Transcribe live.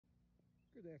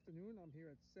Good afternoon. I'm here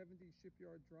at 70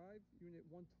 Shipyard Drive, Unit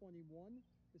 121.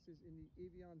 This is in the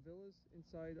Avion Villas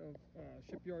inside of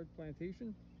Shipyard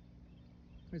Plantation.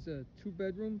 It's a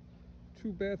 2-bedroom,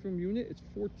 2-bathroom unit. It's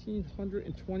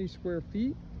 1,420 square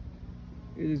feet.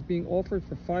 It is being offered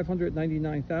for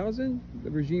 $599,000.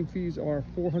 The regime fees are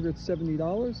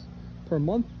 $470 per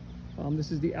month.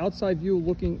 This is the outside view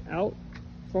looking out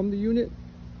from the unit.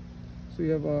 So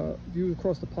you have a view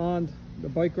across the pond. The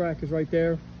bike rack is right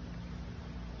there.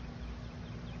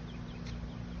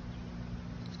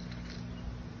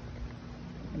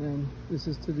 And then this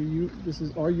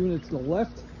is our unit to the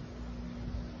left.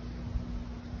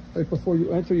 Right before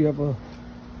you enter, you have a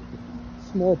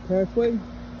small pathway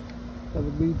that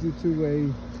would lead you to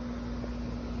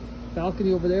a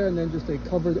balcony over there, and then just a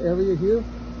covered area here,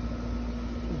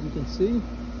 as you can see.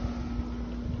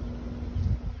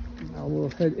 Now we'll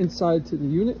head inside to the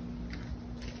unit.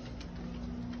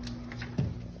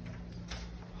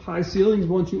 High ceilings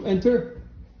once you enter.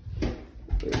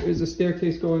 There is a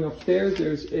staircase going upstairs.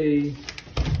 There's a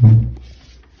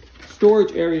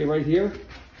storage area right here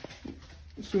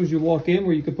as soon as you walk in,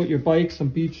 where you can put your bike, some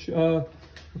beach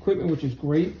equipment, which is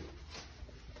great.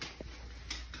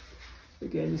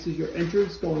 Again, this is your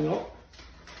entrance going up.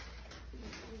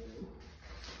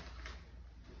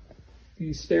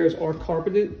 These stairs are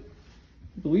carpeted.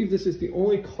 I believe this is the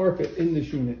only carpet in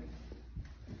this unit.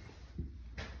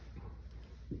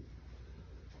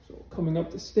 So coming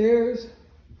up the stairs,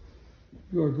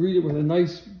 you are greeted with a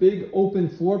nice big open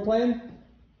floor plan.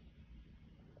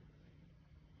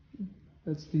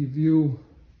 That's the view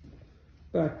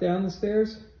back down the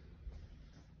stairs.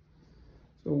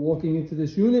 So walking into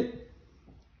this unit,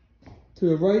 to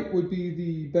the right would be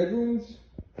the bedrooms.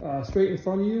 Straight in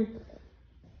front of you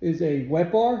is a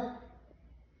wet bar,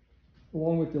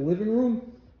 along with the living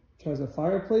room, which has a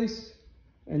fireplace.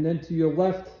 And then to your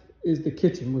left is the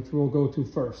kitchen, which we'll go to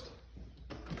first.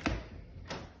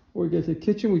 Before we get to the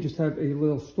kitchen, we just have a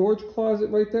little storage closet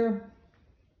right there.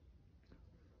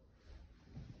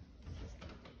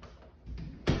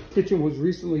 Kitchen was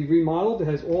recently remodeled. It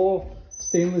has all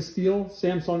stainless steel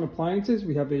Samsung appliances.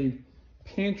 We have a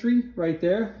pantry right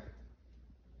there,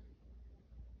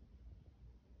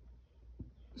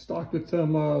 stocked with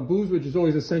some booze, which is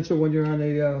always essential when you're on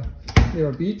near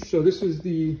a beach. So this is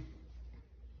the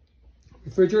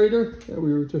refrigerator that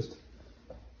we were just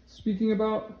speaking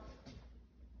about.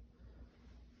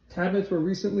 Cabinets were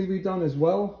recently redone as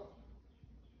well.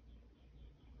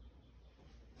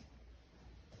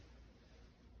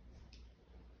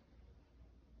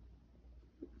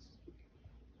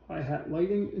 High-hat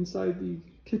lighting inside the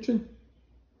kitchen.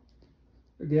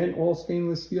 Again, all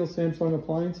stainless steel Samsung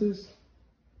appliances.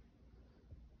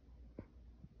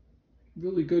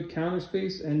 Really good counter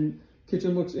space, and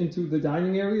kitchen looks into the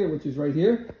dining area, which is right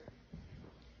here.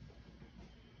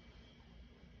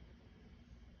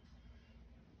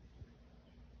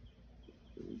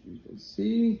 As you can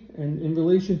see, and in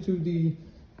relation to the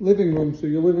living room, so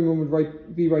your living room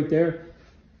would be right there.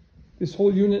 This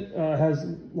whole unit has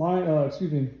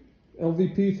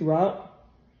LVP throughout.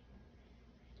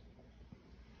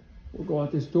 We'll go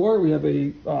out this door. We have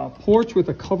a porch with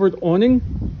a covered awning,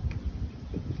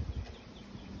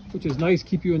 which is nice,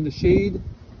 keep you in the shade,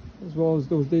 as well as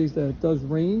those days that it does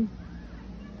rain.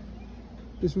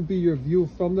 This would be your view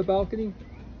from the balcony.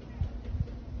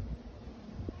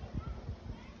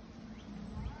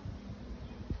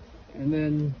 And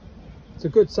then it's a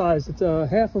good size. It's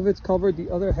half of it's covered, the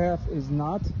other half is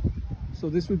not. So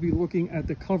this would be looking at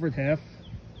the covered half.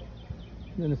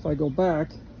 And then if I go back,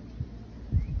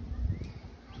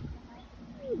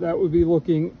 that would be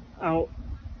looking out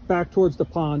back towards the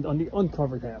pond on the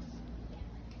uncovered half.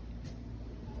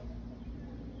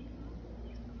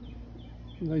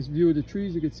 Nice view of the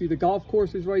trees. You can see the golf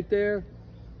course is right there.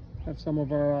 Have some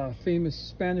of our famous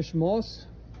Spanish moss.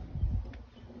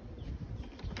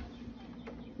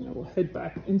 Now we'll head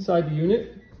back inside the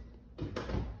unit.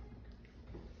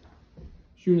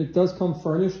 This unit does come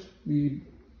furnished. The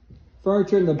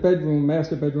furniture in the bedroom,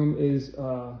 master bedroom, is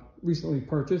recently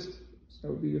purchased. So that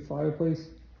would be your fireplace.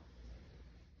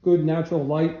 Good natural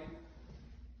light.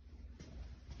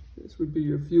 This would be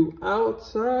your view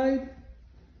outside.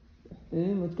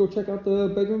 And let's go check out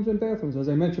the bedrooms and bathrooms. As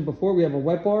I mentioned before, we have a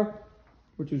wet bar,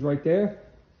 which is right there.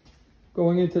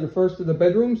 Going into the first of the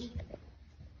bedrooms.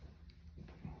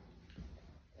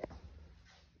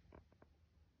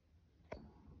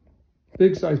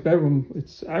 Big size bedroom.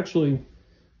 It's actually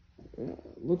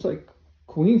looks like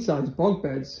queen size bunk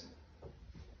beds,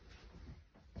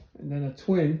 and then a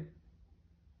twin.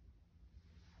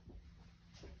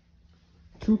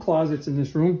 2 closets in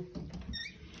this room.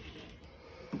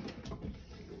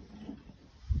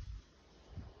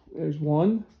 There's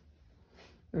one.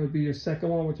 That would be your second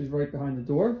one, which is right behind the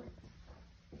door.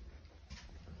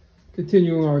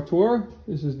 Continuing our tour,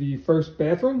 this is the first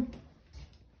bathroom.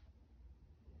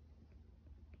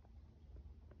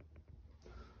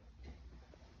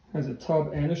 Has a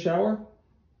tub and a shower.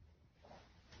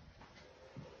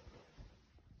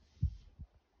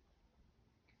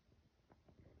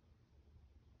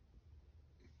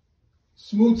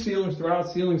 Smooth ceilings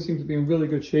throughout. Ceilings seem to be in really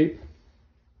good shape.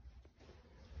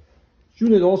 This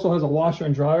unit also has a washer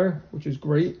and dryer, which is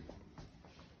great.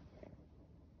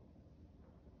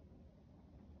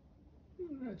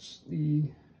 That's the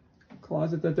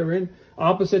closet that they're in.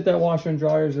 Opposite that washer and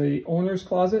dryer is a owner's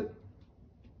closet.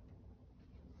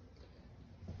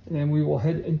 And then we will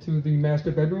head into the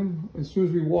master bedroom. As soon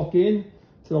as we walk in,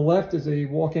 to the left is a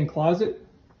walk-in closet.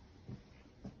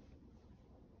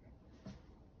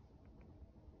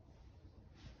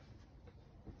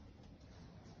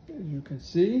 As you can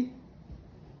see.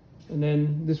 And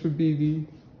then this would be the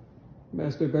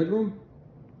master bedroom.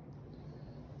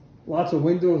 Lots of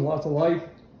windows, lots of light.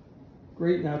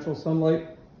 Great natural sunlight.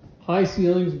 High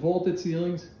ceilings, vaulted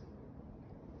ceilings.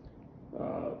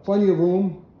 Plenty of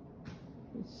room.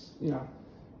 It's, you know,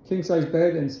 king size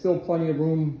bed and still plenty of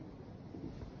room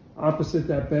opposite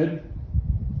that bed.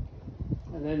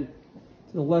 And then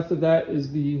to the left of that is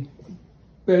the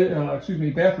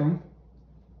bathroom.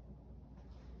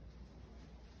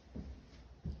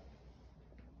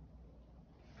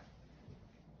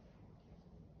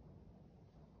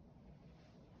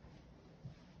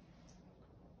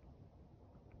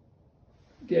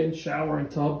 Again, shower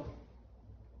and tub.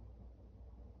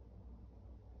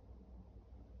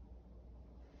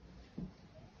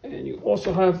 And you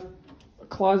also have a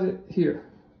closet here.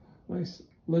 Nice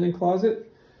linen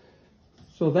closet.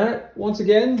 So that, once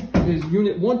again, is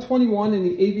Unit 121 in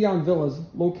the Avion Villas,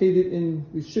 located in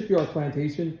the Shipyard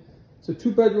Plantation. It's a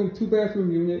 2-bedroom,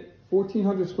 2-bathroom unit,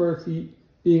 1,400 square feet,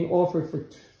 being offered for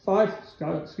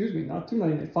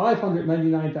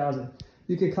 $599,000.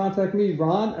 You can contact me,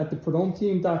 Ron, at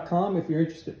theprodometeam.com if you're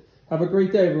interested. Have a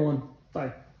great day, everyone.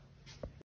 Bye.